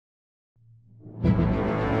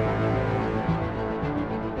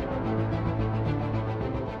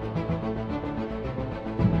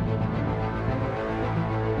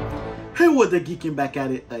Hey, what the geeking back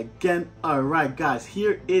at it again. Alright guys,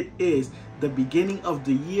 here it is, the beginning of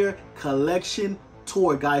the year collection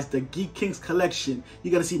tour, guys. The Geek Kings collection.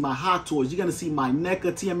 You're gonna see my Hot Toys, you're gonna see my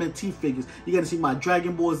NECA TMNT figures, you're gonna see my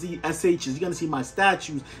Dragon Ball Z SHs, you're gonna see my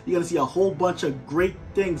statues, you're gonna see a whole bunch of great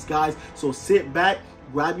things, guys. So sit back,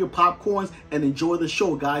 grab your popcorns, and enjoy the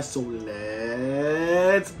show, guys. So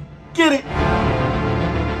let's get it.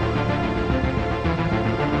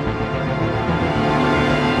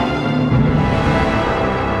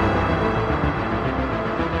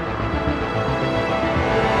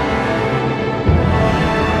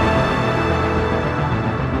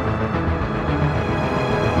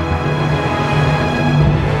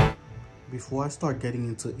 Before I start getting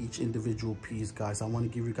into each individual piece, guys, I want to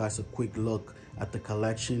give you guys a quick look at the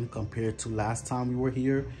collection compared to last time we were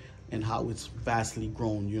here and how it's vastly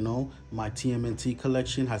grown. You know, my TMNT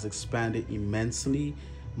collection has expanded immensely.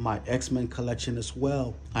 My X-Men collection as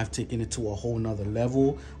well, I've taken it to a whole nother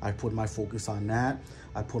level. I put my focus on that.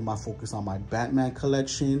 I put my focus on my Batman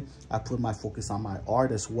collection. I put my focus on my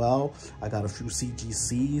art as well. I got a few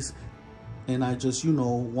CGCs. And I just, you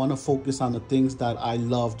know, want to focus on the things that I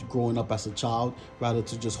loved growing up as a child, rather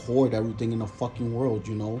to just hoard everything in the fucking world,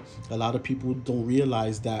 you know. A lot of people don't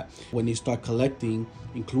realize that when they start collecting,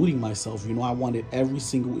 including myself, you know, I wanted every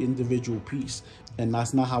single individual piece. And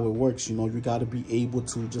that's not how it works, you know. You got to be able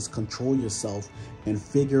to just control yourself and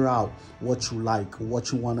figure out what you like,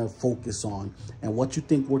 what you want to focus on, and what you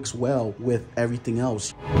think works well with everything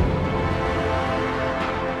else.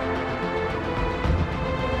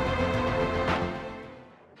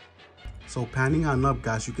 So panning on up,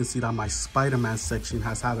 guys, you can see that my Spider-Man section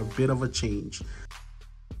has had a bit of a change.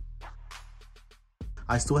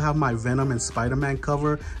 I still have my Venom and Spider-Man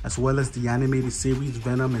cover, as well as the animated series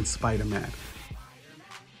Venom and Spider-Man.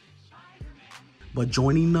 But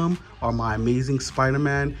joining them are my Amazing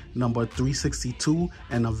Spider-Man number 362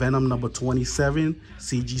 and a Venom number 27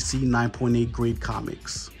 CGC 9.8 grade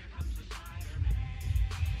comics.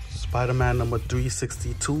 Spider-Man number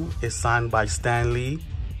 362 is signed by Stan Lee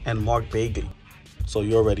and Mark Bagley, so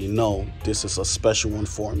you already know this is a special one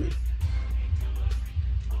for me.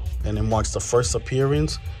 And it marks the first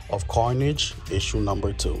appearance of Carnage issue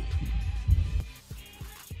number 2.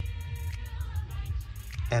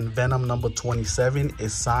 And Venom number 27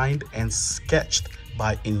 is signed and sketched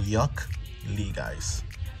by Inyuk Lee, guys.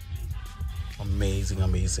 Amazing,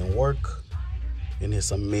 amazing work in his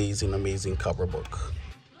amazing, amazing cover book.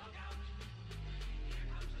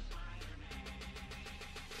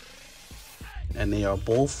 And they are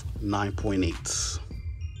both 9.8s.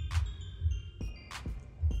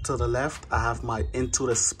 To the left, I have my Into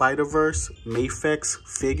the Spider-Verse Mafex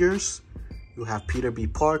figures. You have Peter B.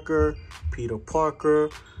 Parker, Peter Parker,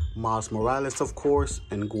 Miles Morales, of course,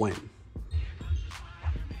 and Gwen.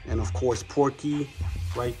 And of course, Porky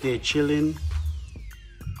right there chilling.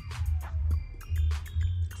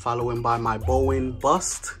 Following by my Bowen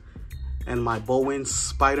bust and my Bowen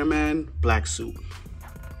Spider-Man black suit.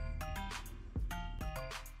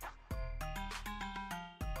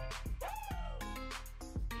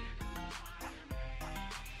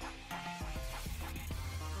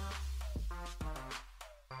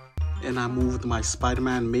 And I moved my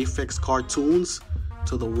Spider-Man Mafex cartoons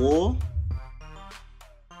to the wall.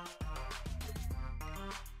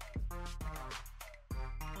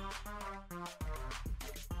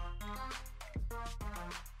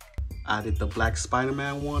 Added the black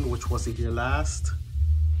Spider-Man one, which wasn't here last.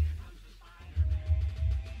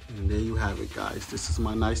 And there you have it, guys. This is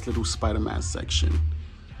my nice little Spider-Man section,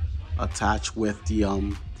 attached with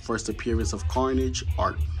the first appearance of Carnage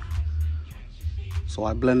art. So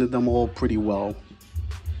I blended them all pretty well.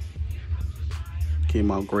 Came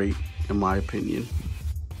out great, in my opinion.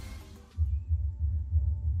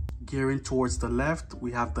 Gearing towards the left,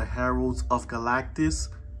 we have the Heralds of Galactus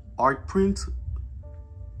art print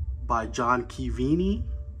by John Kivini.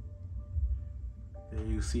 There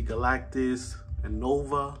you see Galactus and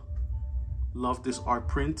Nova. Love this art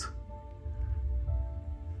print.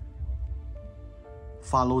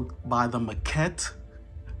 Followed by the maquette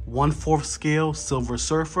 1/4 scale Silver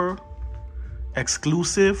Surfer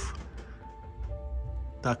exclusive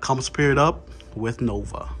that comes paired up with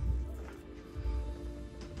Nova.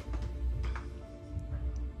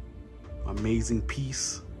 Amazing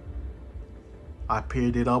piece. I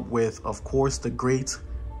paired it up with, of course, the great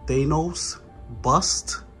Thanos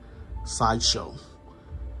bust sideshow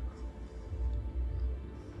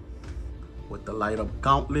with the light up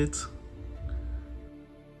gauntlet.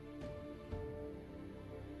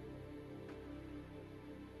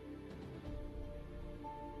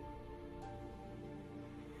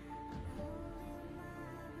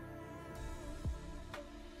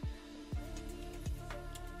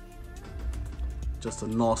 Just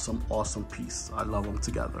an awesome, awesome piece. I love them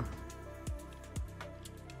together.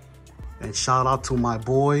 And shout out to my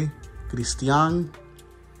boy, Christian.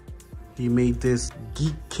 He made this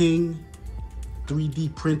Geek King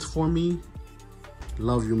 3D print for me.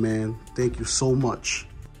 Love you, man. Thank you so much.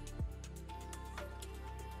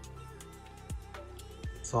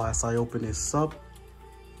 So as I open this up,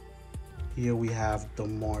 here we have the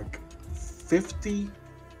Mark 50,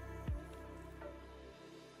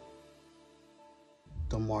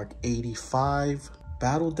 the Mark 85,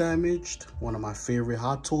 battle damaged, one of my favorite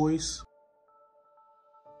Hot Toys.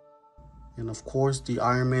 And of course, the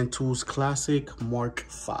Iron Man Tools Classic Mark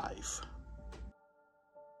 5.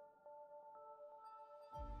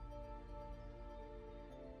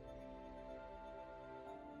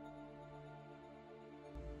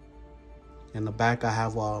 In the back, I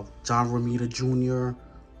have a John Romita Jr.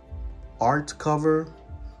 art cover,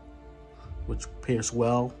 which pairs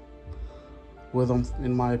well with him,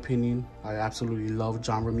 in my opinion. I absolutely love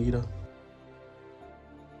John Romita.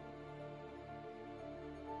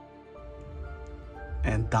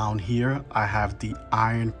 And down here, I have the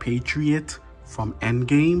Iron Patriot from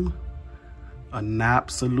Endgame. An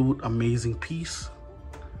absolute amazing piece.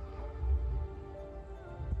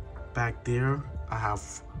 Back there, I have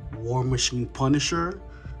War Machine Punisher.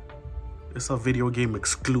 It's a video game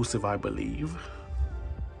exclusive, I believe.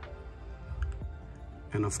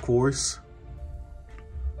 And of course,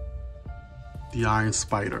 the Iron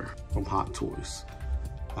Spider from Hot Toys.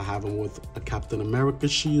 I have him with a Captain America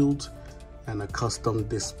shield and a custom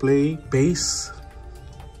display base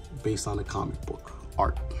based on the comic book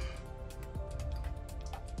art.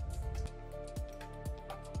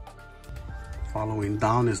 Following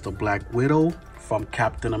down is the Black Widow from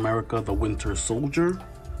Captain America the Winter Soldier.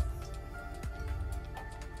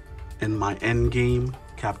 In my Endgame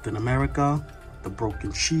Captain America, the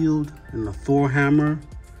Broken Shield and the Thor Hammer,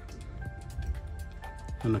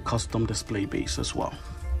 and a custom display base as well.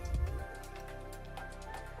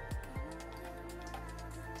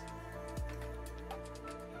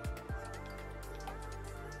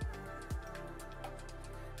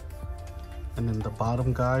 And in the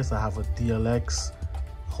bottom, guys, I have a DLX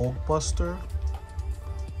Hulkbuster,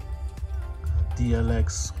 a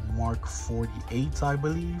DLX Mark 48, I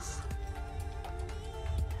believe,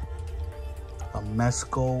 a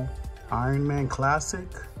Mezco Iron Man Classic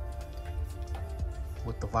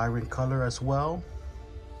with the vibrant color as well.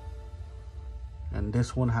 And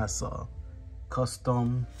this one has a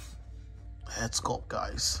custom head sculpt,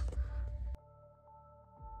 guys.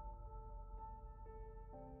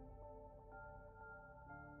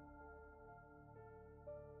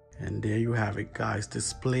 And there you have it, guys.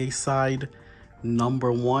 Display side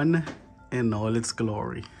 #1 in all its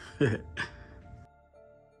glory.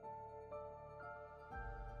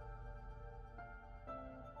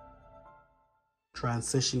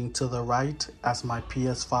 Transitioning to the right as my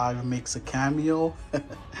PS5 makes a cameo.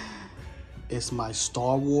 It's my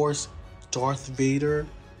Star Wars Darth Vader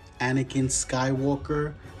Anakin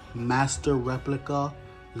Skywalker Master Replica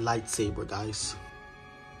lightsaber, guys.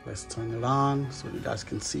 Let's turn it on so you guys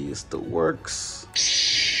can see it still works.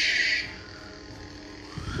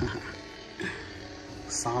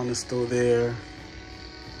 Sound is still there.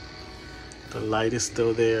 The light is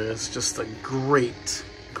still there. It's just a great,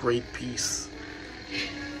 great piece.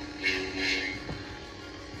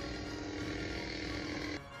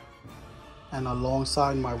 And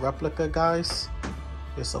alongside my replica, guys,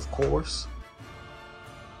 is of course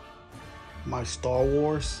my Star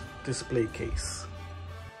Wars display case.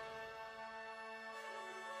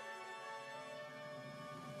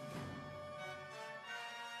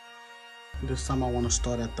 This time I want to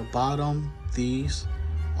start at the bottom. These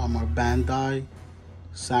are my Bandai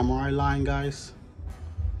Samurai line, guys.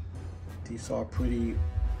 These are pretty,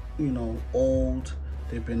 old.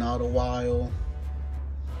 They've been out a while,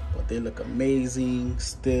 but they look amazing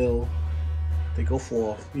still. They go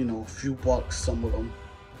for, a few bucks, some of them.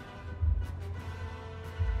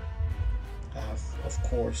 I have, of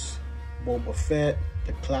course, Boba Fett,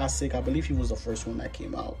 the classic. I believe he was the first one that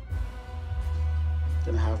came out.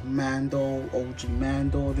 Then I have Mando, OG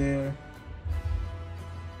Mando there.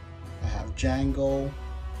 I have Django.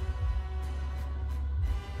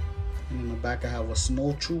 And in the back I have a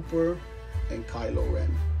Snow Trooper and Kylo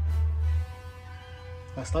Ren.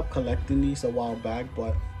 I stopped collecting these a while back,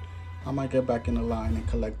 but I might get back in the line and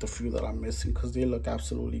collect a few that I'm missing because they look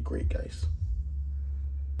absolutely great, guys.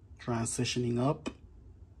 Transitioning up,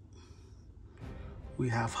 we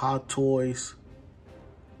have Hot Toys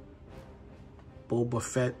Boba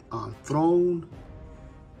Fett on Throne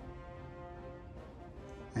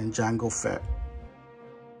and Jango Fett.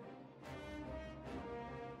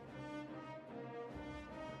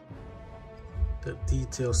 The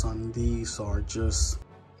details on these are just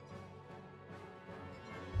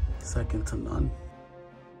second to none.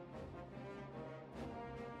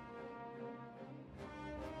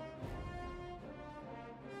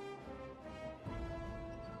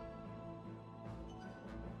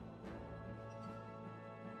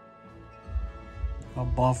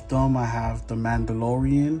 Above them, I have the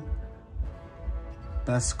Mandalorian,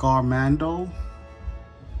 Beskar Mando.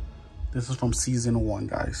 This is from season 1,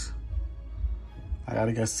 guys. I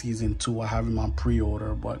gotta get season 2. I have them on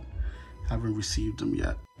pre-order, but haven't received them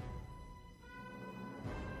yet.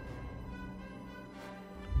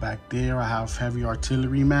 Back there, I have Heavy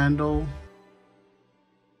Artillery Mando.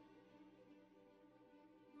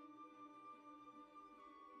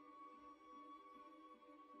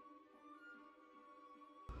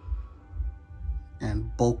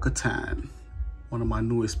 And Bo-Katan, one of my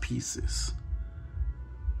newest pieces.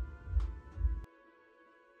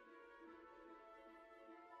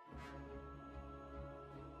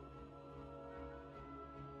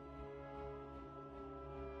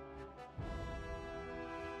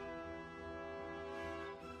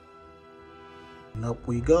 And up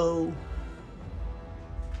we go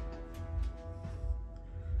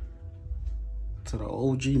to the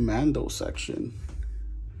OG Mando section.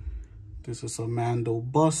 This is a Mando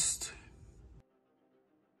bust.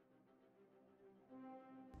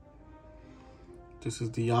 This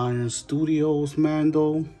is the Iron Studios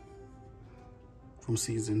Mando from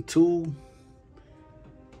season 2.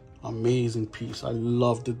 Amazing piece. I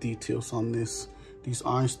love the details on this. These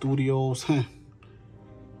Iron Studios,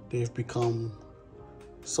 they've become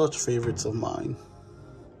such favorites of mine.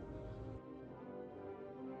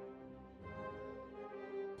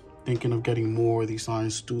 Thinking of getting more of these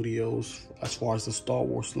Iron Studios as far as the Star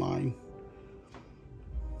Wars line.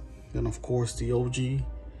 Then of course the OG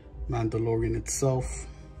Mandalorian itself.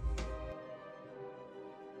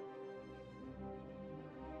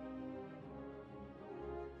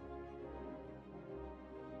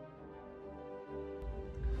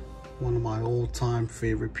 One of my all-time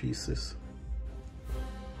favorite pieces.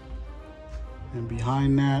 And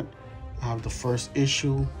behind that, I have the first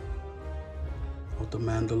issue of the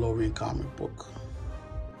Mandalorian comic book.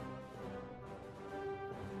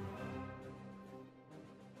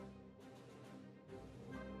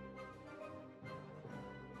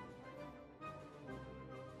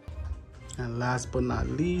 And last but not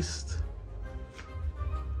least,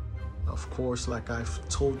 of course, like I've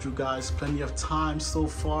told you guys plenty of times so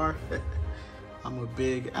far, I'm a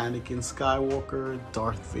big Anakin Skywalker,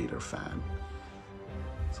 Darth Vader fan.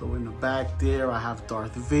 So in the back there, I have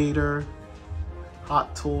Darth Vader,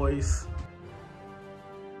 Hot Toys.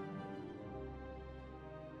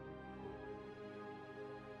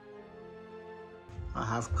 I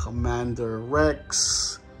have Commander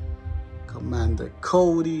Rex, Commander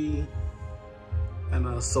Cody, and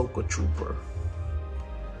an Ahsoka Trooper.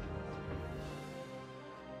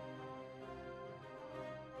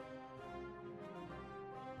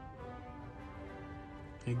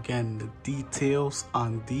 Again, the details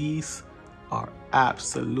on these are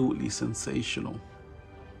absolutely sensational.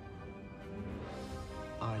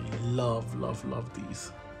 I love, love, love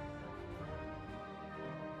these.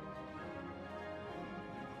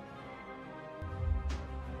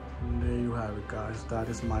 And there you have it, guys. That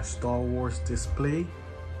is my Star Wars display.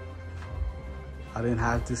 I didn't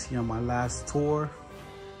have this here on my last tour.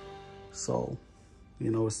 So,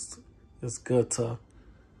 you know, it's good to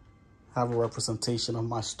have a representation of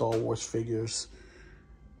my Star Wars figures.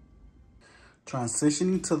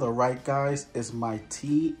 Transitioning to the right, guys, is my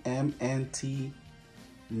tmnt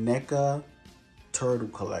NECA turtle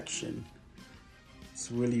collection.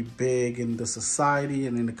 It's really big in the society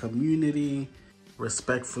and in the community,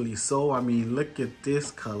 respectfully so. I mean, look at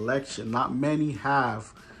this collection. Not many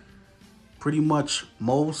have pretty much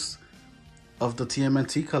most of the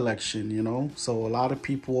TMNT collection, you know? So a lot of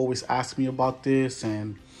people always ask me about this,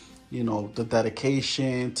 and you know, the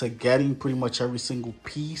dedication to getting pretty much every single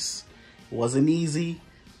piece wasn't easy,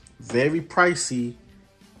 very pricey.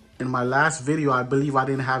 In my last video, I believe I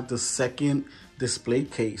didn't have the second display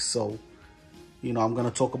case. So, you know, I'm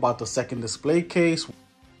gonna talk about the second display case.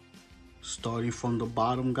 Starting from the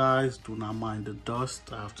bottom, guys, do not mind the dust.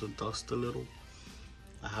 I have to dust a little.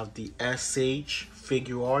 I have the SH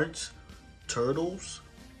Figure Arts Turtles,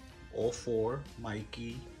 all four,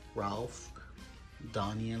 Mikey, Ralph,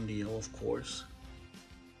 Donnie, and Leo, of course.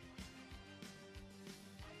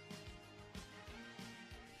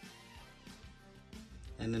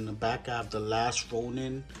 And in the back, I have the Last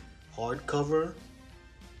Ronin hardcover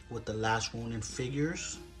with the Last Ronin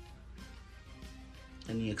figures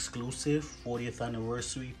and the exclusive 40th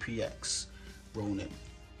anniversary PX. Ronin,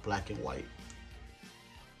 black and white.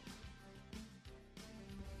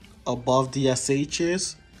 Above the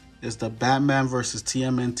SHs is the Batman versus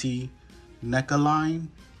TMNT NECA line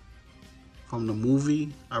from the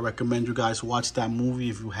movie. I recommend you guys watch that movie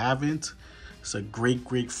if you haven't. It's a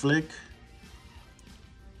great flick.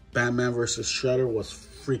 Batman versus Shredder was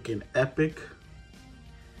freaking epic.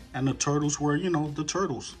 And the Turtles were, you know, the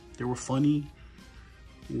Turtles. They were funny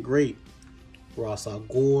and great. Ra's al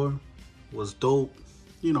Ghul was dope.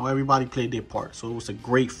 You know, everybody played their part. So it was a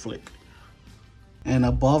great flick. And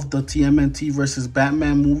above the TMNT versus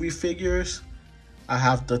Batman movie figures, I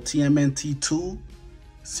have the TMNT 2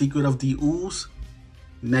 Secret of the Ooze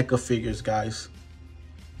NECA figures, guys.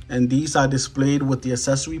 And these are displayed with the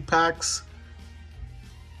accessory packs.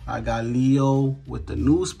 I got Leo with the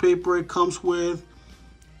newspaper it comes with,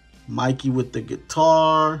 Mikey with the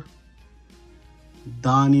guitar,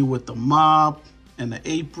 Donnie with the mop and the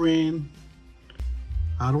apron.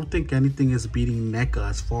 I don't think anything is beating NECA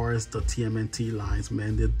as far as the TMNT lines,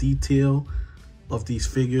 man. The detail of these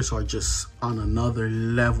figures are just on another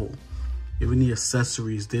level. Even the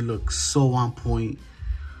accessories, they look so on point,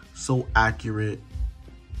 so accurate.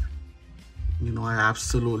 You know, I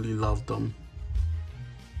absolutely love them.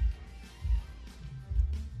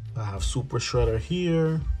 I have Super Shredder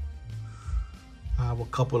here. I have a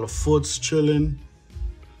couple of Foots chilling.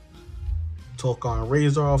 Talk on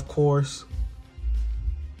Razor, of course.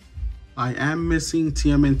 I am missing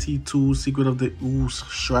TMNT 2 Secret of the Ooze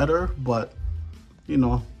Shredder, but you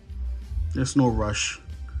know, there's no rush.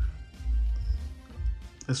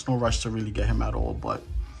 There's no rush to really get him at all, but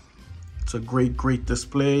it's a great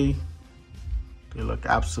display. They look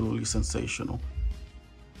absolutely sensational.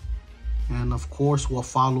 And of course, what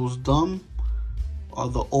follows them are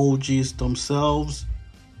the OGs themselves,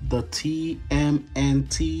 the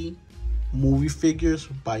TMNT movie figures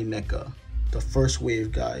by NECA, the first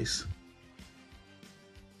wave, guys.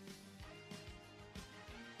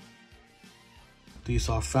 These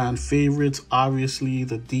are fan favorites. Obviously,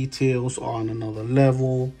 the details are on another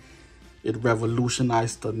level. It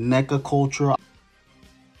revolutionized the NECA culture.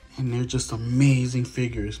 And they're just amazing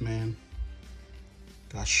figures, man.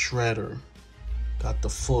 Got Shredder. Got the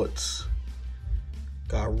Foots.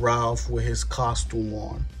 Got Ralph with his costume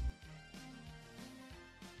on.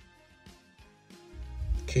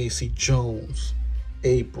 Casey Jones.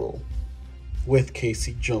 April with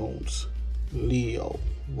Casey Jones. Leo.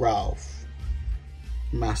 Ralph.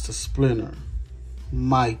 Master Splinter,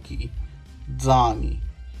 Mikey, Donnie.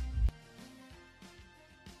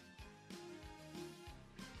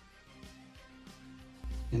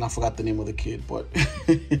 And I forgot the name of the kid, but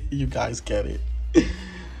you guys get it.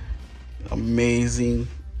 Amazing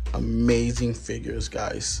figures,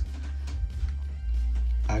 guys.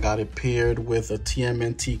 I got it paired with a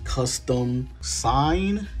TMNT custom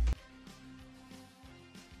sign.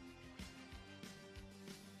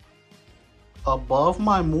 Above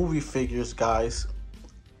my movie figures, guys,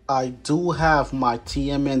 I do have my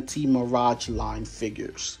TMNT Mirage line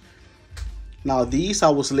figures. Now these, I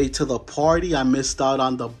was late to the party. I missed out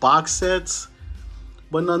on the box sets.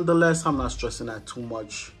 But nonetheless, I'm not stressing that too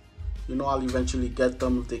much. You know, I'll eventually get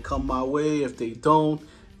them if they come my way. If they don't,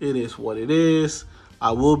 it is what it is.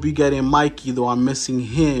 I will be getting Mikey, though I'm missing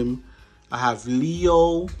him. I have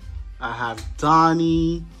Leo. I have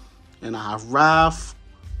Donnie. And I have Raph.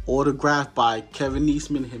 Autographed by Kevin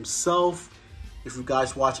Eastman himself. If you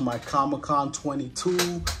guys watch my Comic-Con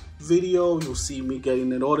 22 video, you'll see me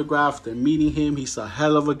getting it autographed and meeting him. He's a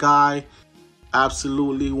hell of a guy.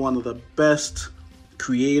 Absolutely one of the best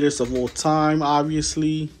creators of all time,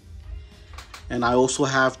 obviously. And I also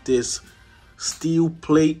have this steel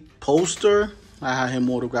plate poster. I had him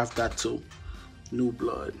autograph that too. New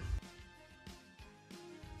Blood.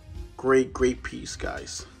 Great piece,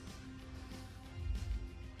 guys.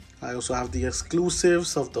 I also have the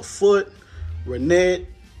exclusives of the Foot, Renette,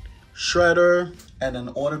 Shredder, and an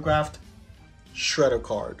autographed Shredder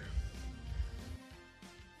card.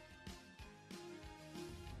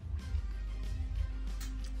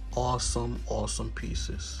 Awesome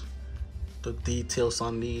pieces. The details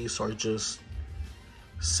on these are just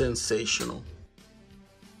sensational.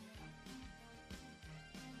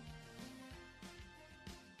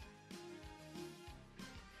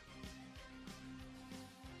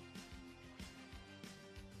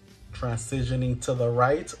 Transitioning to the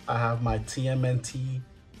right, I have my TMNT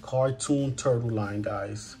cartoon turtle line,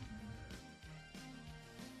 guys.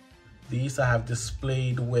 These I have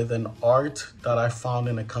displayed with an art that I found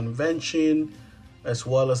in a convention, as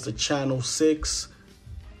well as the Channel 6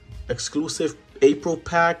 exclusive April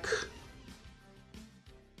pack.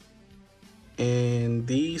 And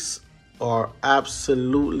these are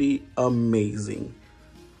absolutely amazing.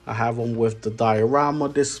 I have them with the diorama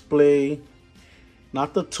display.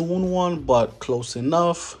 Not the tune one, but close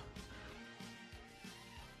enough.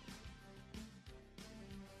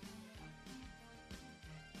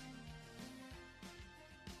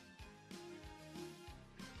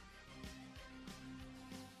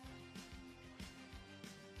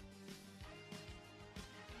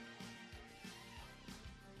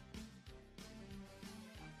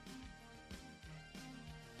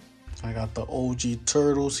 I got the OG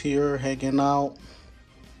turtles here hanging out.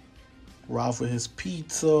 Ralph with his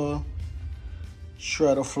pizza.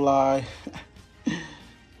 Shredder Fly.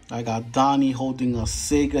 I got Donnie holding a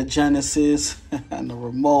Sega Genesis and the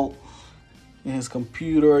remote in his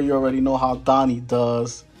computer. You already know how Donnie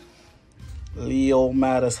does. Leo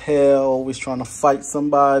mad as hell, always trying to fight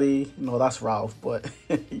somebody. No, that's Ralph, but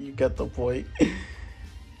you get the point.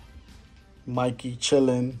 Mikey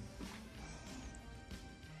chilling.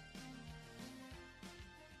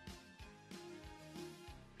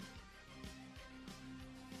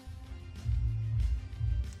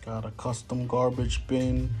 Got a custom garbage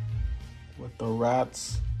bin with the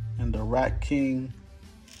rats and the Rat King.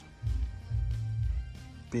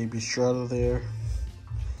 Baby Shredder there.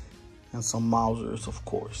 And some Mausers, of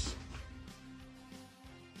course.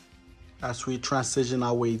 As we transition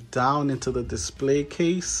our way down into the display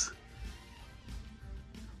case,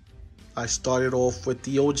 I started off with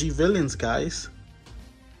the OG villains, guys.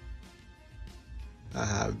 I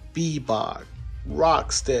have Bebop,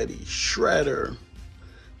 Rocksteady, Shredder,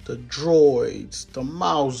 the droids, the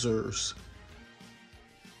Mausers.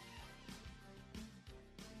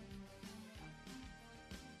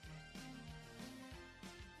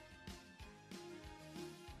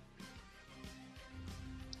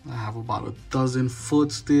 I have about a dozen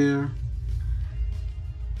foots there,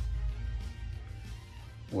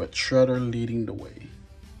 with Shredder leading the way.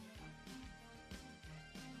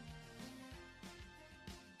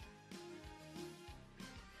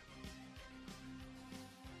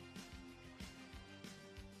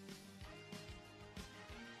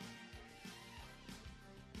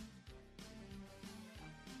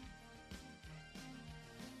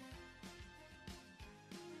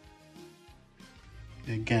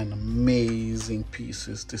 Again, amazing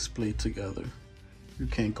pieces displayed together. You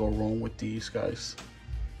can't go wrong with these guys.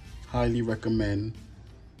 Highly recommend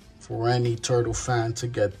for any turtle fan to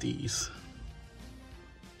get these.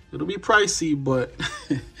 It'll be pricey, but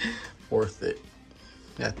worth it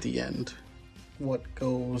at the end. What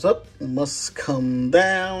goes up must come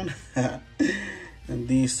down. And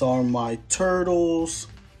these are my turtles.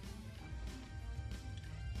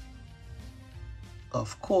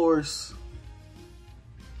 Of course.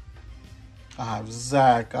 I have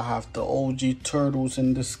Zack, I have the OG Turtles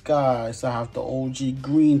in Disguise, I have the OG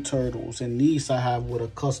Green Turtles, and these I have with a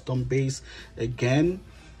custom base. Again,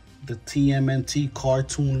 the TMNT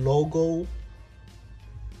cartoon logo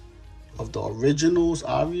of the originals,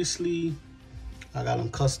 obviously. I got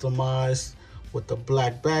them customized with the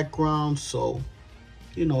black background, so,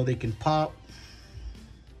 you know, they can pop.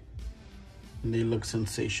 And they look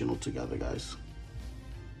sensational together, guys.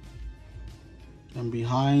 And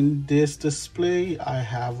behind this display, I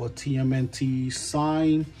have a TMNT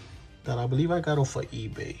sign that I believe I got off of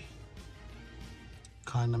eBay.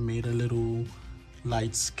 Kind of made a little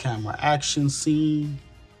lights, camera, action scene.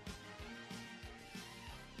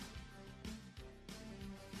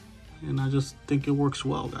 And I just think it works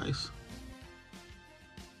well, guys.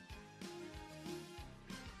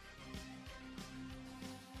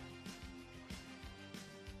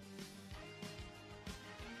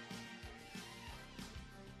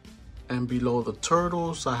 And below the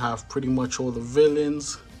turtles, I have pretty much all the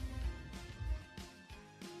villains.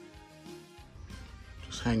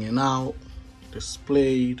 Just hanging out,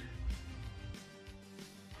 displayed.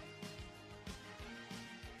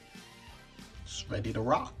 Just ready to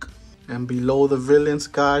rock. And below the villains,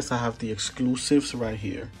 guys, I have the exclusives right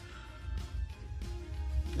here.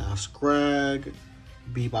 Now Scrag,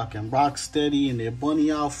 Bebop and Rocksteady in their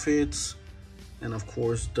bunny outfits. And of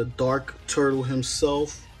course, the Dark Turtle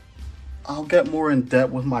himself. I'll get more in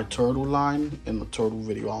depth with my turtle line in the turtle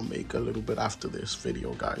video I'll make a little bit after this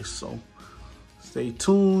video, guys. So stay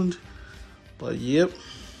tuned. But yep.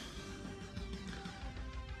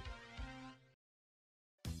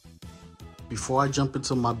 Before I jump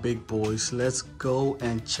into my big boys, let's go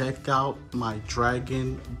and check out my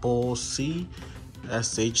Dragon Ball Z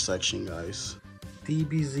SH section, guys.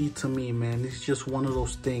 DBZ to me, man, it's just one of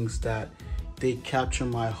those things that they capture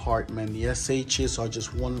my heart, man. The SHs are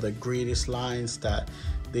just one of the greatest lines that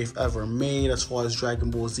they've ever made as far as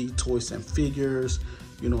Dragon Ball Z toys and figures.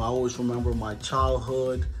 You know, I always remember my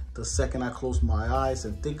childhood the second I close my eyes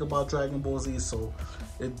and think about Dragon Ball Z. So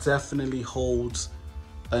it definitely holds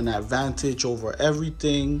an advantage over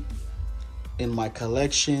everything in my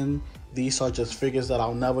collection. These are just figures that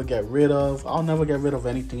I'll never get rid of. I'll never get rid of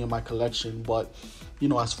anything in my collection, but you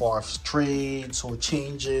know, as far as trades or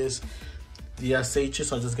changes, the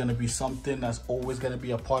SHs are just gonna be something that's always gonna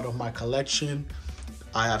be a part of my collection.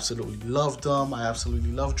 I absolutely love them. I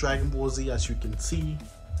absolutely love Dragon Ball Z, as you can see.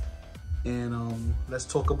 And let's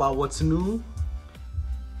talk about what's new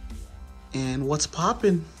and what's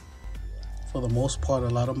popping. For the most part, a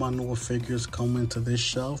lot of my newer figures come into this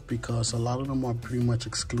shelf because a lot of them are pretty much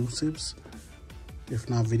exclusives, if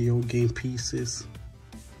not video game pieces.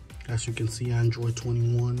 As you can see, Android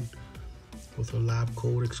 21 with a lab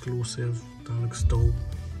coat exclusive. That looks dope.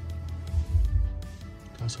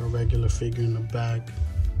 That's our regular figure in the back.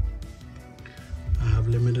 I have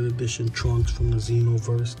limited edition Trunks from the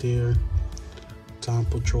Xenoverse there. Time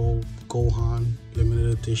Patrol Gohan,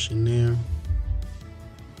 limited edition there.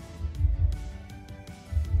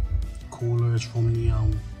 Coolers from the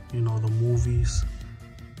you know, the movies.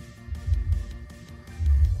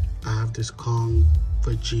 I have this Kong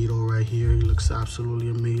Vegito right here. He looks absolutely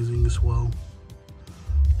amazing as well.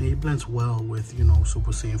 And he blends well with, you know,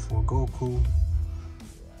 Super Saiyan 4 Goku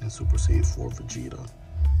and Super Saiyan 4 Vegeta.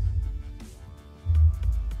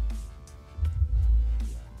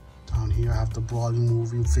 Down here I have the Broly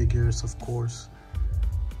moving figures, of course.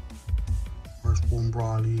 Firstborn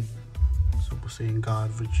Broly, Super Saiyan God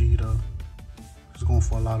Vegeta. He's going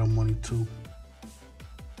for a lot of money too.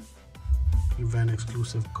 Event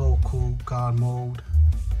exclusive Goku, God Mode.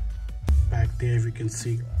 Back there, if you can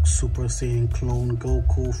see, Super Saiyan clone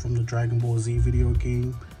Goku from the Dragon Ball Z video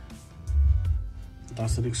game.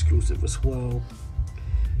 That's an exclusive as well.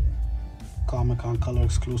 Comic-Con color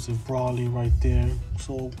exclusive Broly right there.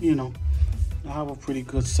 So, you know, I have a pretty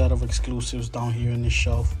good set of exclusives down here in this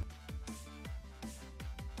shelf.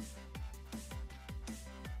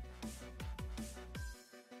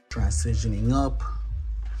 Transitioning up.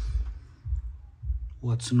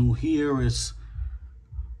 What's new here is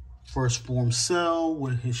First Form Cell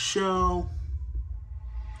with his shell.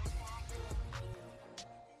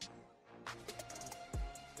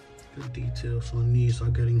 The details on these are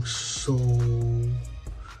getting so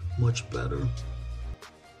much better.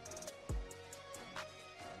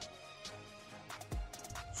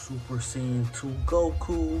 Super Saiyan 2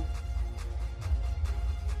 Goku.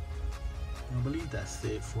 I believe that's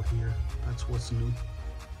it for here. That's what's new.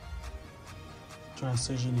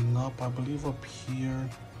 Transitioning up, I believe up here,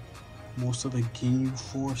 most of the Ginyu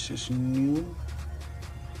Force is new.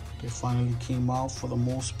 They finally came out for the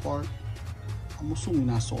most part. I'm assuming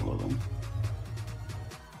that's all of them.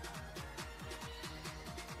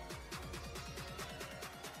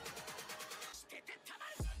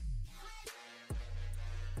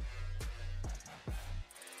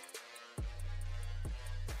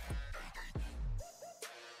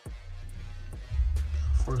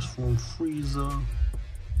 First Form Frieza.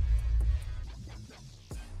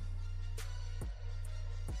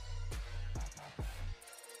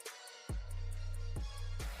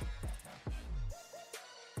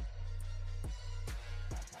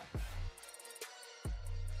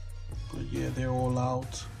 But yeah, they're all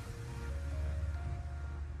out.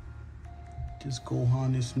 This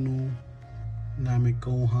Gohan is new. Namek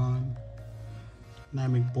Gohan.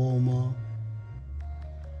 Namek Bulma.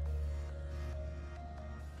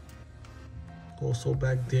 Also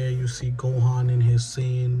back there you see Gohan in his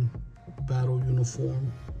Saiyan battle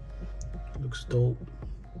uniform. Looks dope.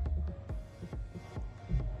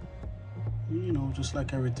 You know, just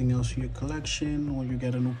like everything else in your collection, when you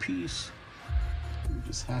get a new piece, you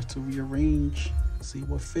just have to rearrange, see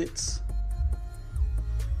what fits.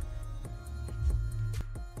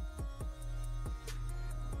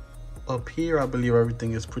 Up here, I believe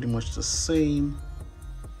everything is pretty much the same,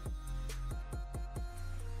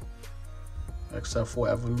 except for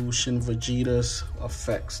Evolution Vegeta's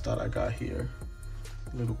effects that I got here.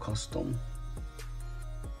 Little custom.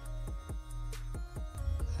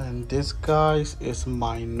 And this, guys, is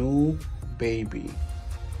my new baby.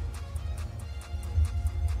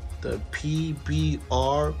 The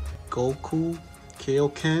PBR Goku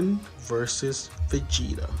Kaioken versus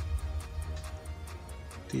Vegeta.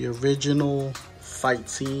 The original fight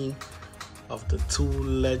scene of the two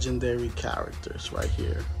legendary characters right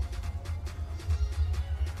here.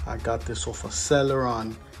 I got this off a seller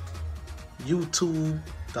on YouTube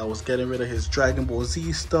that was getting rid of his Dragon Ball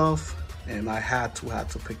Z stuff, and I had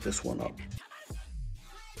to pick this one up.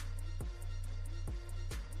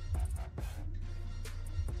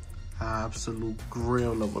 I Absolute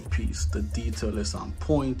grill of a piece. The detail is on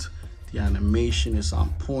point. The animation is on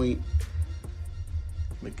point.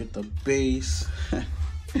 Look at the base.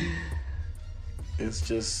 It's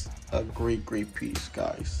just a great piece,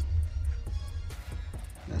 guys.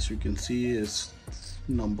 As you can see, it's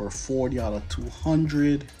number 40 out of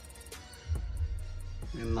 200.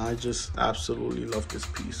 And I just absolutely love this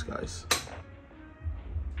piece, guys.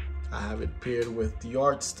 I have it paired with the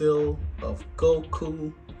art still of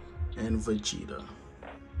Goku and Vegeta.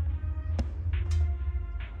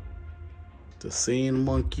 The Saiyan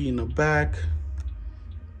monkey in the back.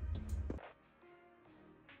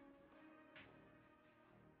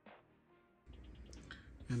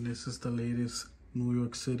 And this is the latest New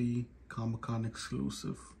York City Comic-Con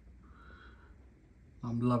exclusive.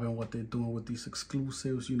 I'm loving what they're doing with these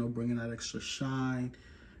exclusives, you know, bringing that extra shine.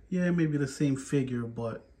 Yeah, maybe the same figure,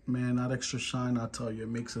 but man, that extra shine, I'll tell you, it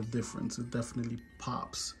makes a difference. It definitely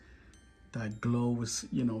pops. That glow is,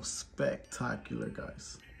 you know, spectacular,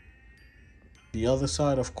 guys. The other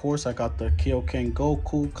side, of course, I got the Kyoken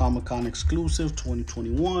Goku Comic-Con exclusive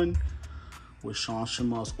 2021 with Sean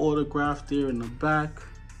Shimmer's autograph there in the back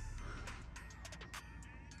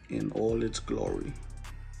in all its glory.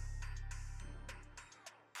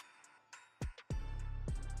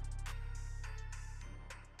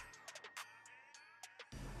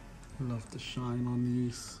 Love the shine on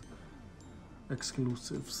these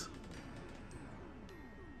exclusives.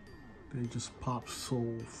 They just pop so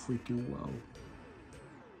freaking well.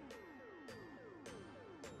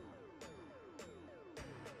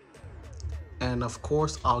 And of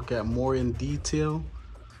course, I'll get more in detail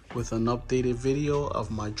with an updated video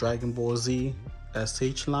of my Dragon Ball Z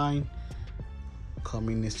SH line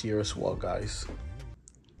coming this year as well, guys.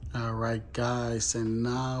 All right, guys, and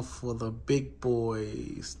now for the big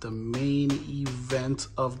boys. The main event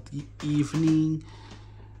of the evening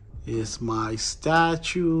is my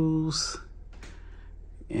statues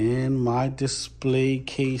and my display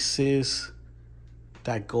cases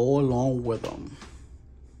that go along with them.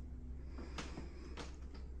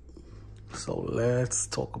 So let's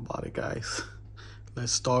talk about it, guys.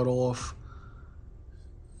 Let's start off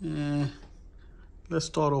with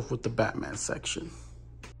the Batman section.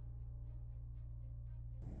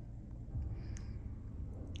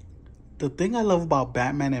 The thing I love about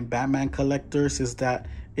Batman and Batman collectors is that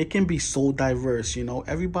it can be so diverse, you know.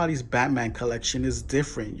 Everybody's Batman collection is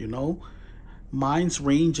different, you know. Mine's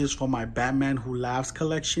ranges from my Batman Who Laughs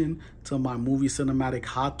collection to my movie cinematic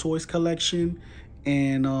Hot Toys collection,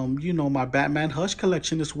 and you know, my Batman Hush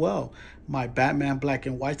collection as well. My Batman Black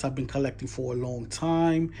and Whites I've been collecting for a long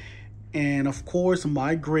time, and of course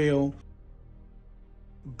my Grail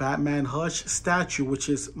Batman Hush statue, which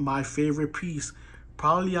is my favorite piece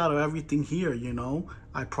probably out of everything here, you know.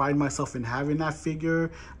 I pride myself in having that figure.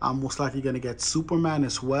 I'm most likely gonna get Superman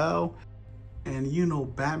as well. And you know,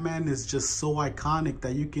 Batman is just so iconic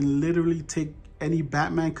that you can literally take any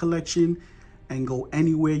Batman collection and go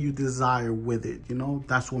anywhere you desire with it, you know.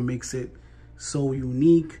 That's what makes it so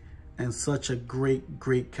unique and such a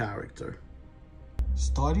great character.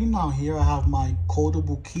 Starting out here, I have my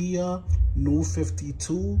Kotobukiya New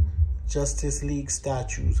 52 Justice League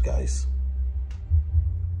statues, guys.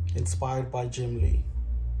 Inspired by Jim Lee.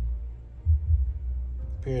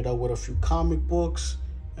 Paired up with a few comic books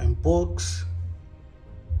and books.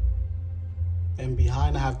 And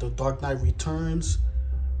behind I have the Dark Knight Returns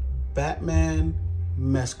Batman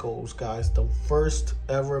Mescos, guys. The first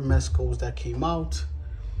ever Mescos that came out.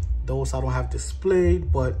 Those I don't have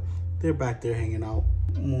displayed, but they're back there hanging out.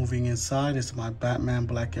 Moving inside is my Batman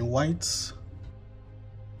Black and Whites.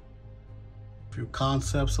 A few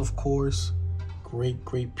concepts, of course.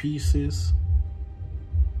 Great pieces.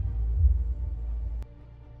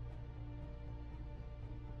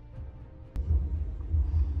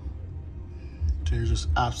 They're just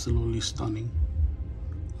absolutely stunning.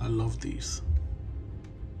 I love these.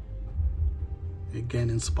 Again,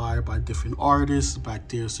 inspired by different artists. Back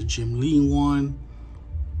there's a Jim Lee one.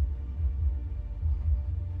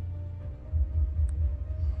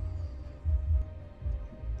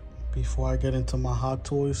 Before I get into my Hot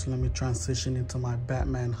Toys, let me transition into my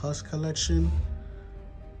Batman Hush collection.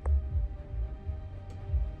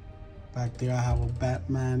 Back there I have a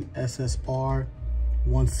Batman SSR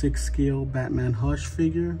 1/6 scale Batman Hush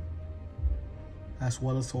figure, as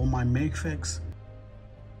well as all my Makefix.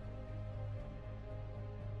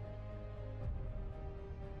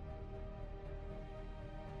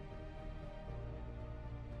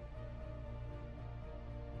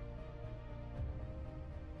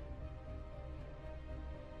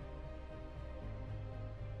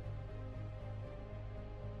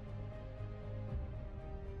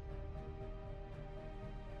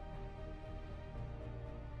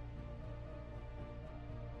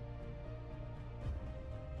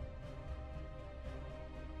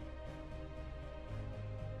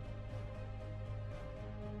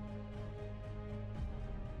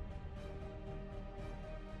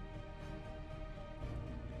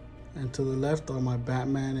 And to the left are my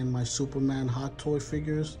Batman and my Superman hot toy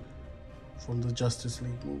figures from the Justice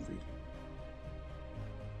League movie.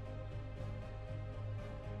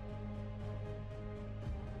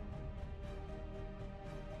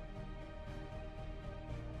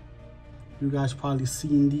 You guys probably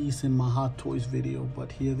seen these in my Hot Toys video,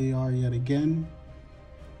 but here they are yet again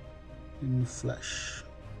in the flesh.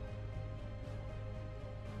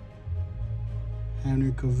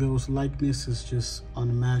 Henry Cavill's likeness is just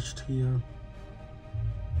unmatched here.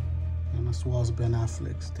 And as well as Ben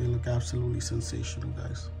Affleck's. They look absolutely sensational,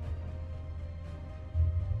 guys.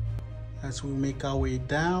 As we make our way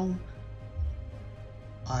down,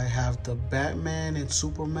 I have the Batman and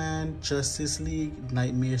Superman Justice League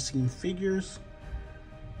Nightmare Scene figures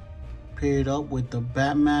paired up with the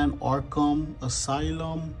Batman Arkham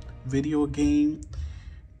Asylum video game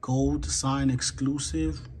gold sign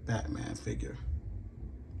exclusive Batman figure.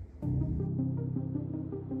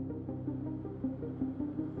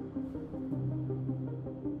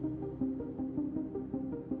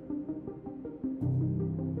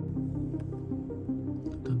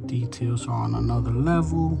 Details are on another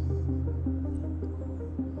level.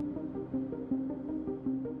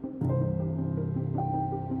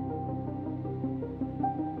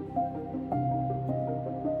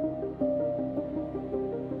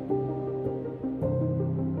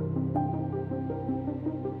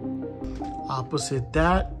 Opposite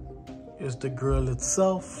that is the girl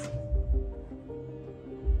itself.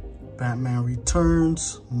 Batman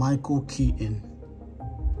Returns, Michael Keaton.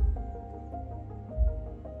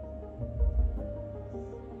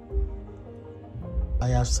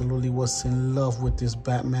 I absolutely was in love with this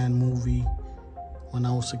Batman movie when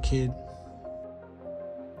I was a kid.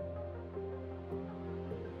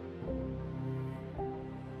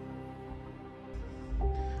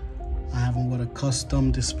 I have him with a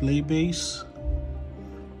custom display base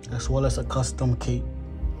as well as a custom cape.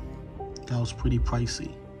 That was pretty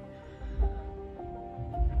pricey.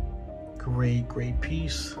 Great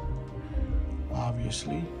piece,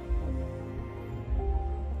 obviously.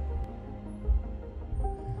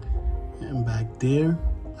 And back there,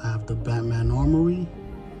 I have the Batman Armory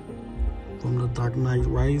from the Dark Knight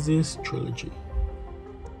Rises trilogy.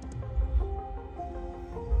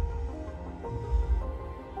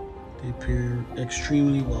 They pair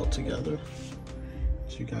extremely well together,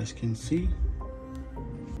 as you guys can see.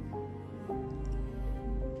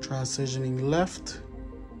 Transitioning left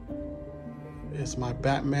is my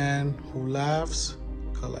Batman Who Laughs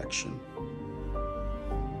collection.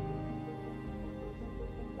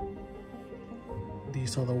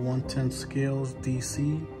 These are the 1/10 scales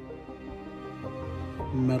DC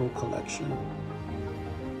metal collection.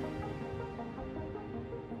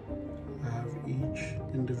 I have each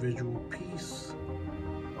individual piece.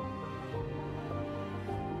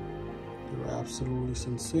 They're absolutely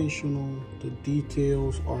sensational. The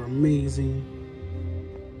details are amazing.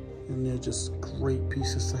 And they're just great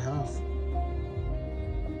pieces to have.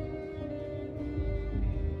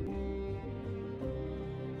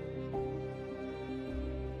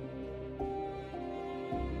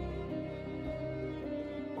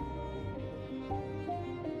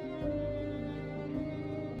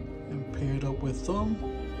 Paired up with them,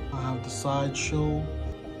 I have the Sideshow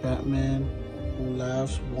Batman Who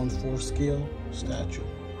Laughs 1/4 scale statue.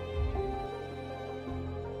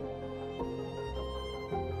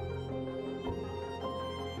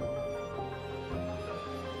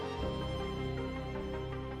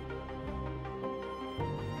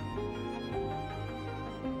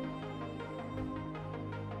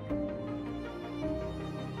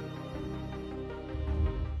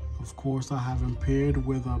 Of course, I have him paired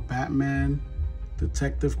with a Batman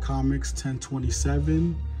Detective Comics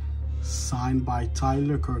 1027 signed by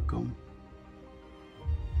Tyler Kirkham.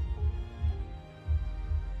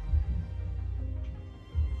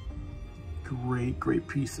 Great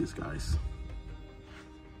pieces, guys.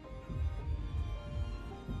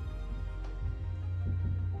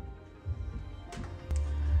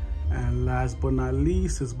 And last but not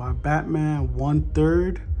least is my Batman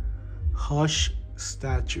 1/3 Hush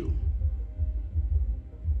statue.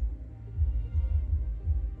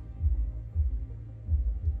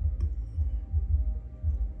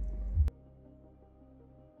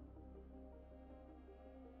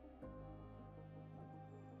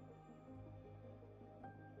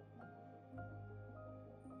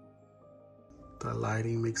 The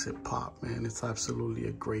lighting makes it pop, man. It's absolutely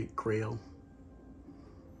a great grail.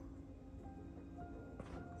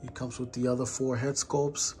 It comes with the other 4 head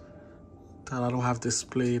sculpts that I don't have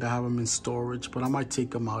displayed. I have them in storage, but I might take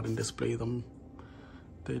them out and display them.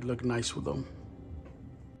 They look nice with them.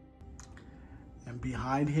 And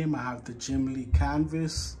behind him, I have the Jim Lee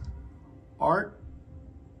canvas art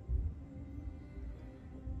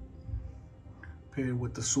paired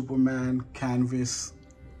with the Superman canvas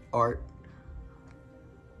art.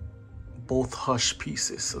 Both Hush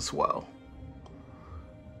pieces as well.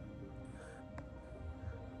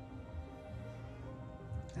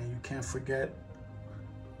 And you can't forget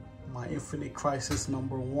my Infinite Crisis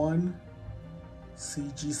 #1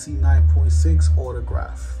 CGC 9.6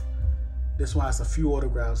 autograph. This one has a few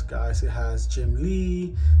autographs, guys. It has Jim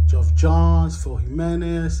Lee, Geoff Johns, Phil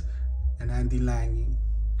Jimenez, and Andy Lange.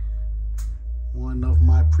 One of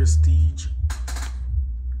my prestige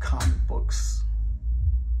comic books.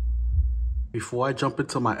 Before I jump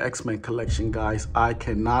into my X-Men collection, guys, I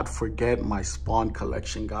cannot forget my Spawn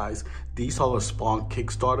collection, guys. These are the Spawn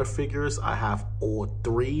Kickstarter figures. I have all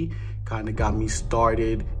 3. Kind of got me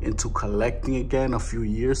started into collecting again a few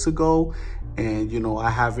years ago. And, you know, I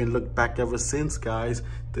haven't looked back ever since, guys.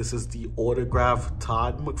 This is the autographed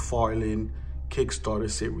Todd McFarlane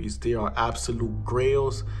Kickstarter series. They are absolute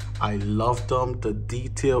grails. I love them. The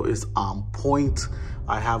detail is on point.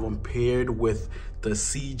 I have them paired with the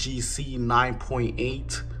CGC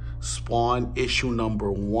 9.8 Spawn issue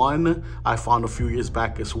 #1. I found a few years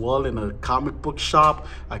back as well in a comic book shop.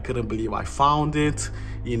 I couldn't believe I found it,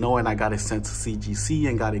 you know, and I got it sent to CGC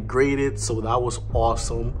and got it graded. So that was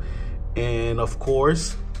awesome. And of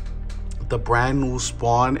course, the brand new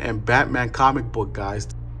Spawn and Batman comic book, guys.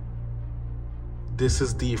 This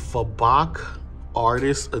is the Fabak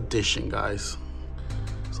Artist Edition, guys.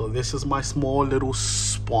 So this is my small little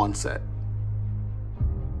Spawn set.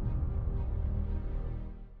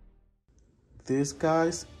 This,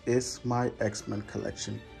 guys, is my X-Men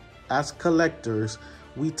collection. As collectors,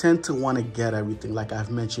 we tend to want to get everything, like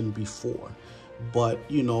I've mentioned before. But,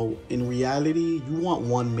 you know, in reality, you want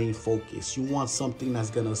one main focus. You want something that's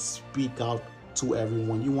going to speak out to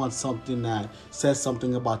everyone. You want something that says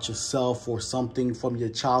something about yourself or something from your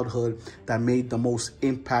childhood that made the most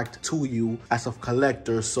impact to you as a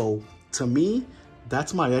collector. So to me,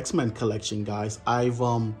 that's my X-Men collection, guys. I've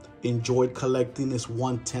enjoyed collecting this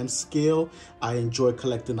 1/10 scale. I enjoy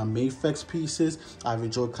collecting the Mafex pieces. I've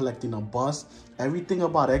enjoyed collecting a bust. Everything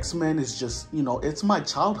about X-Men is just, you know, it's my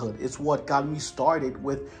childhood. It's what got me started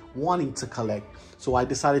with wanting to collect. So I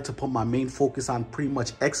decided to put my main focus on pretty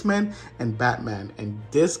much X-Men and Batman. And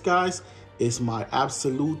this, guys, is my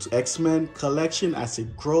absolute X-Men collection. As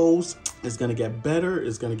it grows, it's gonna get better,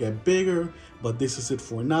 it's gonna get bigger, but this is it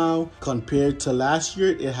for now. Compared to last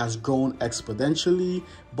year, it has grown exponentially,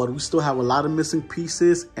 but we still have a lot of missing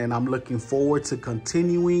pieces, and I'm looking forward to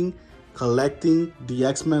continuing collecting the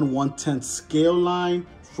X-Men 1/10 scale line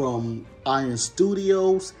from Iron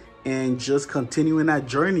Studios and just continuing that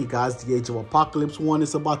journey, guys. The Age of Apocalypse 1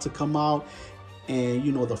 is about to come out, and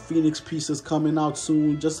you know, the Phoenix piece is coming out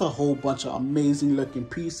soon. Just a whole bunch of amazing looking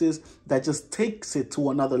pieces that just takes it to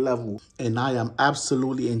another level. And I am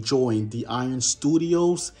absolutely enjoying the Iron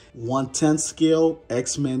Studios 1/10 scale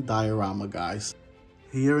X-Men diorama, guys.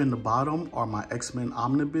 Here in the bottom are my X-Men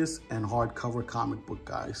Omnibus and hardcover comic book,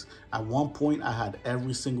 guys. At one point, I had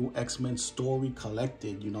every single X-Men story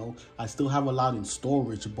collected, you know. I still have a lot in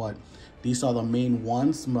storage, but these are the main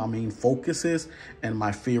ones, my main focuses, and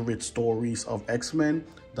my favorite stories of X-Men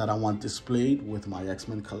that I want displayed with my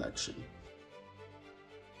X-Men collection.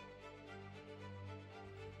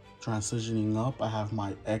 Transitioning up, I have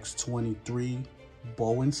my X-23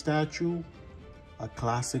 Bowen statue, a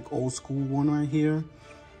classic old school one right here,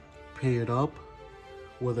 paired up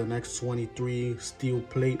with an X-23 steel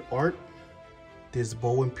plate art. This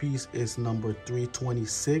Bowen piece is number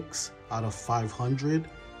 326 out of 500,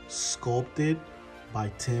 sculpted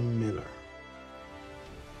by Tim Miller.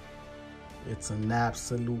 It's an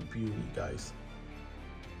absolute beauty, guys.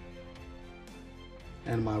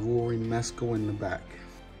 And my Wolverine Mezco in the back.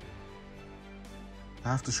 I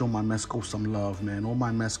have to show my Mezco some love, man. All my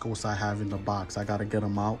Mezcos I have in the box, I gotta get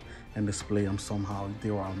them out and display them somehow. They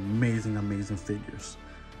are amazing, amazing figures.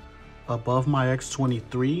 Above my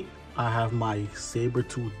X-23, I have my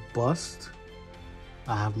Sabretooth bust.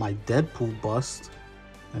 I have my Deadpool bust,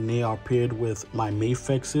 and they are paired with my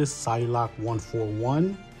Mafex's Psylocke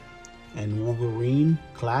 141 and Wolverine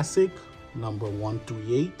Classic number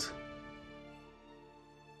 138.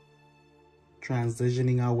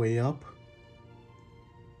 Transitioning our way up,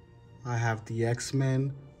 I have the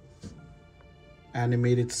X-Men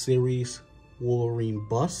animated series Wolverine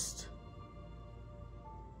bust.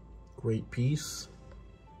 Great piece.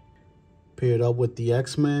 Paired up with the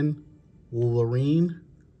X-Men Wolverine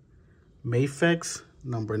Mafex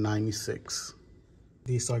number 96.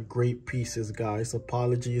 These are great pieces, guys.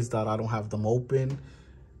 Apologies that I don't have them open,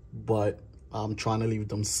 but I'm trying to leave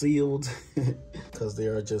them sealed because they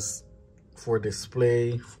are just for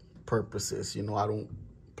display purposes. You know, I don't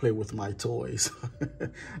play with my toys.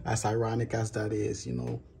 As ironic as that is, you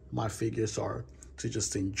know, my figures are to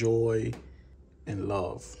just enjoy and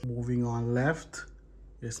love. Moving on left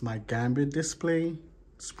is my Gambit display.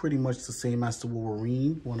 It's pretty much the same as the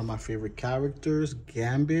Wolverine, one of my favorite characters,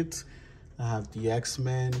 Gambit. I have the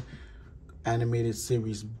X-Men animated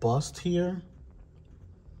series bust here.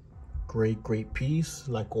 Great piece,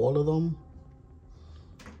 like all of them.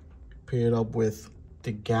 Paired up with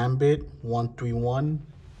the Gambit 131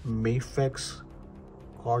 Mafex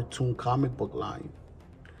cartoon comic book line.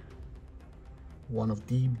 One of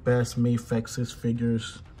the best Mafex's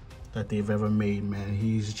figures that they've ever made, man.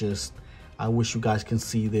 He's just, I wish you guys can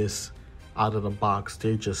see this out of the box.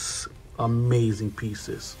 They're just amazing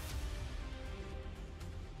pieces.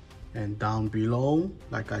 And down below,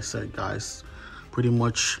 like I said, guys, pretty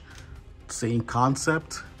much same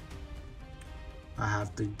concept. I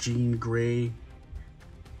have the Jean Grey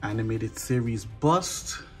animated series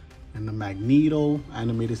bust and the Magneto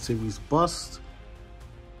animated series bust.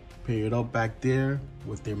 Paired up back there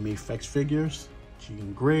with their Mafex figures,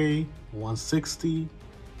 Jean Grey 160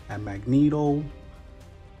 and Magneto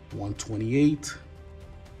 128.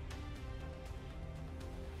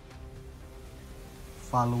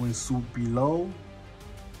 Following suit below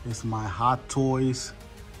is my Hot Toys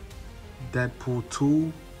Deadpool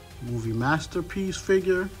 2 movie masterpiece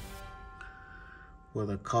figure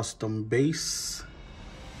with a custom base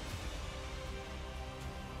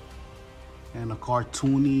and a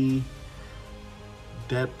cartoony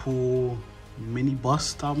Deadpool mini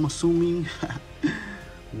bust, I'm assuming.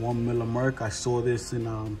 1mm Merc. I saw this in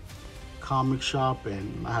a comic shop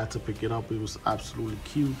and I had to pick it up. It was absolutely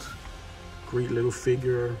cute. Great little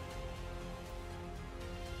figure.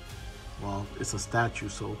 Well, it's a statue,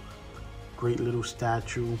 so great little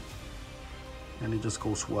statue. And it just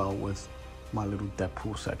goes well with my little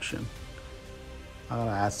Deadpool section. I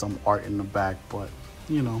gotta add some art in the back, but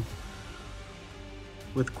you know,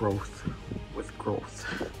 with growth.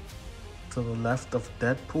 To the left of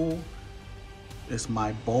Deadpool is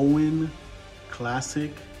my Bowen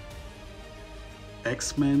Classic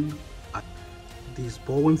X-Men. These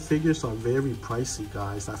Bowen figures are very pricey,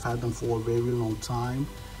 guys. I've had them for a very long time.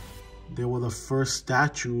 They were the first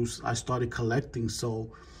statues I started collecting,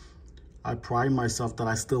 so I pride myself that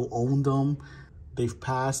I still own them. They've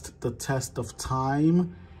passed the test of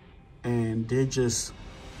time and they're just,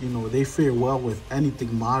 you know, they fare well with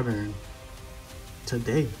anything modern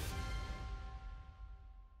today.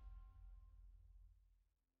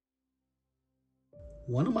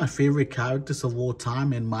 One of my favorite characters of all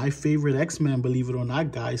time and my favorite X-Men, believe it or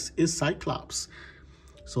not, guys, is Cyclops.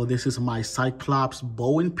 So this is my Cyclops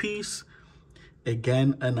Bowen piece.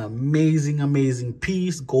 Again, an amazing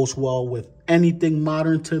piece. Goes well with anything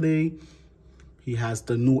modern today. He has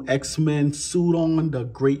the new X-Men suit on, the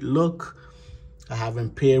great look. I have him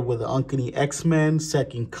paired with the Uncanny X-Men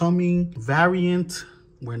Second Coming variant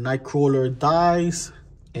where Nightcrawler dies.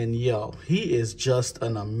 And yo, he is just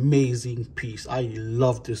an amazing piece. I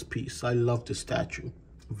love this piece. I love this statue.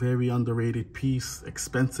 Very underrated piece,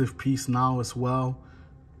 expensive piece now as well.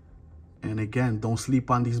 And again, don't sleep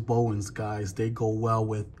on these Bowens, guys. They go well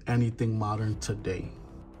with anything modern today.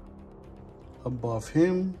 Above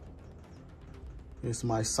him is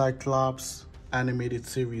my Cyclops animated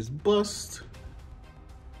series bust.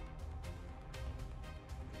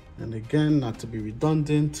 And again, not to be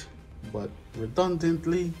redundant, but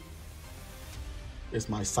redundantly, is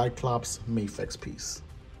my Cyclops Mafex piece,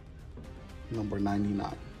 number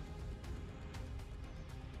 99.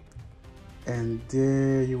 And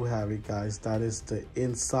there you have it, guys. That is the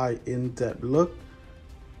inside in-depth look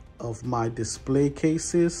of my display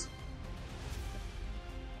cases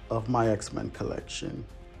of my X-Men collection.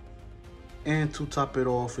 And to top it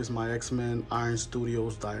off is my X-Men Iron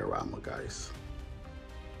Studios diorama, guys.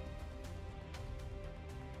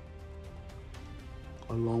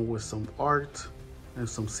 Along with some art and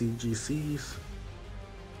some CGCs.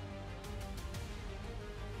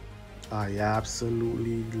 I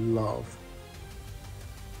absolutely love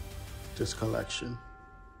this collection.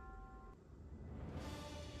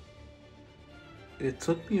 It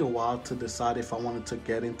took me a while to decide if I wanted to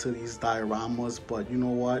get into these dioramas, but you know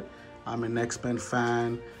what? I'm an X-Men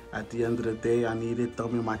fan. At the end of the day, I needed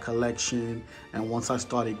them in my collection. And once I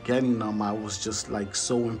started getting them, I was just like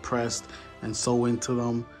so impressed and so into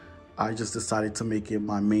them. I just decided to make it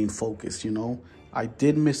my main focus, you know. I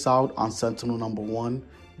did miss out on Sentinel #1,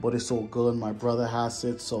 but it's all good. My brother has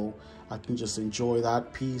it, so I can just enjoy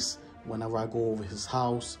that piece whenever I go over his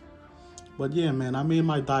house. But yeah, man, I made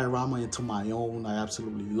my diorama into my own. I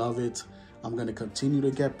absolutely love it. I'm gonna continue to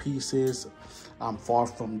get pieces. I'm far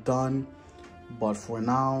from done, but for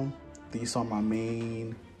now, these are my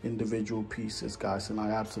main individual pieces, guys, and I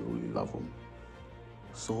absolutely love them.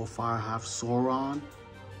 So far, I have Sauron,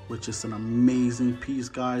 which is an amazing piece,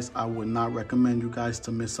 guys. I would not recommend you guys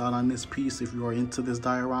to miss out on this piece if you are into this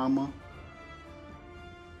diorama.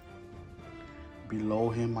 Below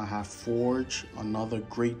him, I have Forge, another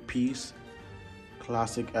great piece.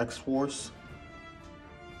 Classic X-Force.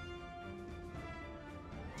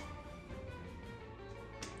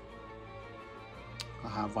 I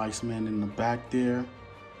have Iceman in the back there.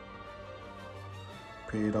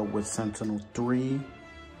 Paired up with Sentinel 3.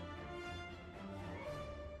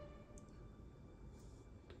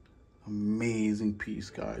 Amazing piece,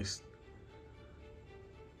 guys.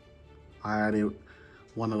 I added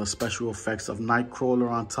one of the special effects of Nightcrawler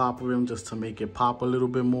on top of him just to make it pop a little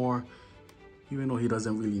bit more. Even though he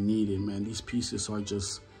doesn't really need it, man. These pieces are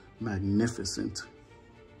just magnificent.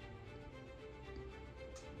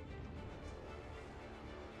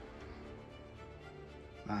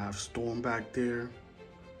 I have Storm back there,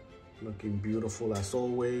 looking beautiful as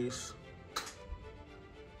always.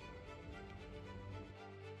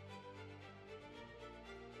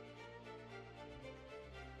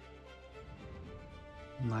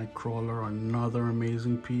 Nightcrawler, another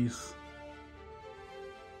amazing piece.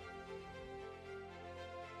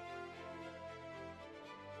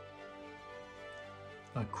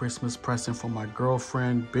 A Christmas present from my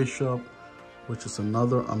girlfriend, Bishop, which is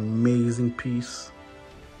another amazing piece.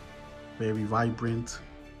 Very vibrant.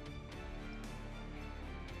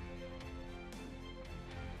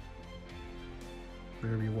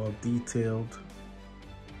 Very well detailed.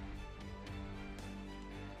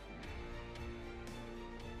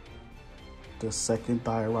 The second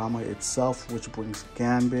diorama itself, which brings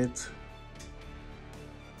Gambit,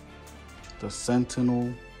 the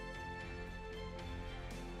Sentinel,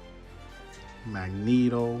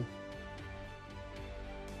 Magneto,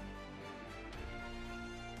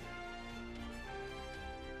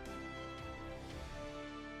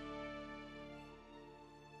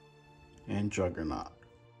 and Juggernaut.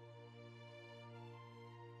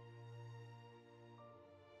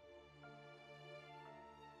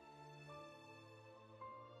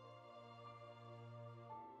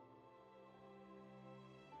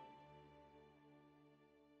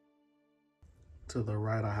 To the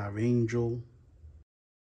right, I have Angel,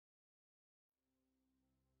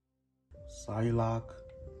 Psylocke,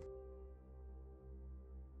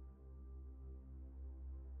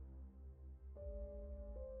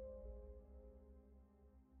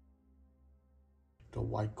 the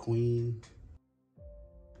White Queen,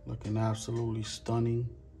 looking absolutely stunning.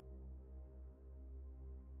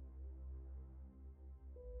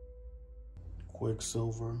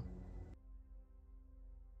 Quicksilver,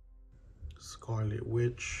 Scarlet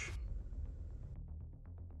Witch,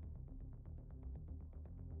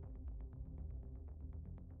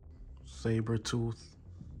 Sabretooth,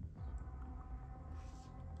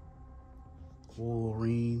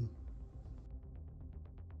 Wolverine,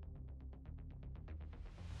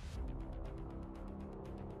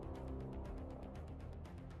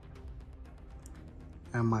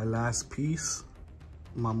 and my last piece,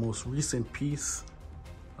 my most recent piece,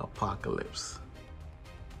 Apocalypse.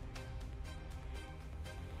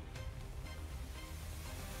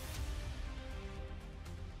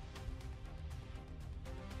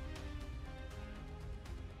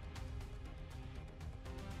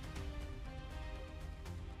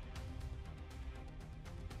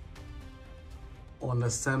 On the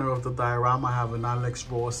center of the diorama, I have an Alex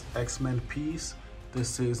Ross X-Men piece.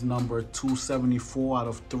 This is number 274 out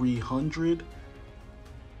of 300.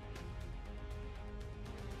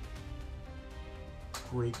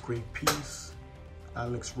 Great piece.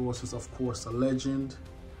 Alex Ross is, of course, a legend.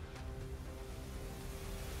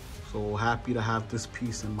 So happy to have this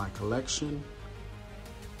piece in my collection.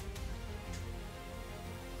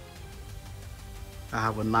 I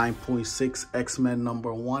have a 9.6 X-Men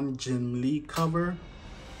 #1 Jim Lee cover.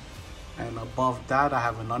 And above that, I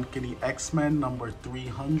have an Uncanny X-Men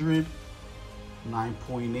 #300,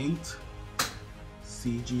 9.8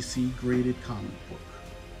 CGC graded comic book.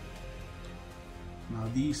 Now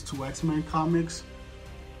these two X-Men comics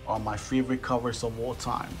are my favorite covers of all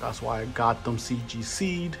time. That's why I got them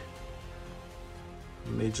CGC'd.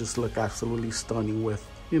 And they just look absolutely stunning with,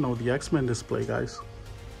 you know, the X-Men display, guys.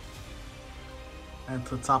 And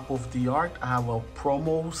to top of the art, I have a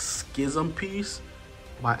promo Schism piece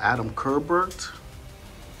by Adam Kubert.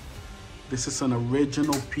 This is an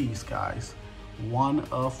original piece, guys. 1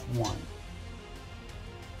 of 1.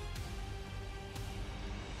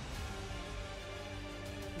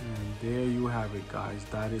 there you have it, guys.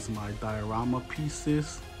 That is my diorama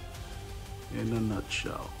pieces in a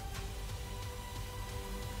nutshell.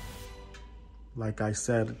 Like I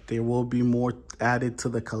said, there will be more added to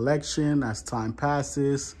the collection as time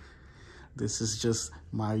passes. This is just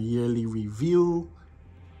my yearly review.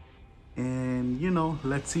 And, you know,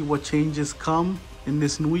 let's see what changes come in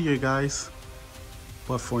this new year, guys.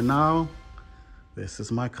 But for now, this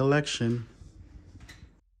is my collection.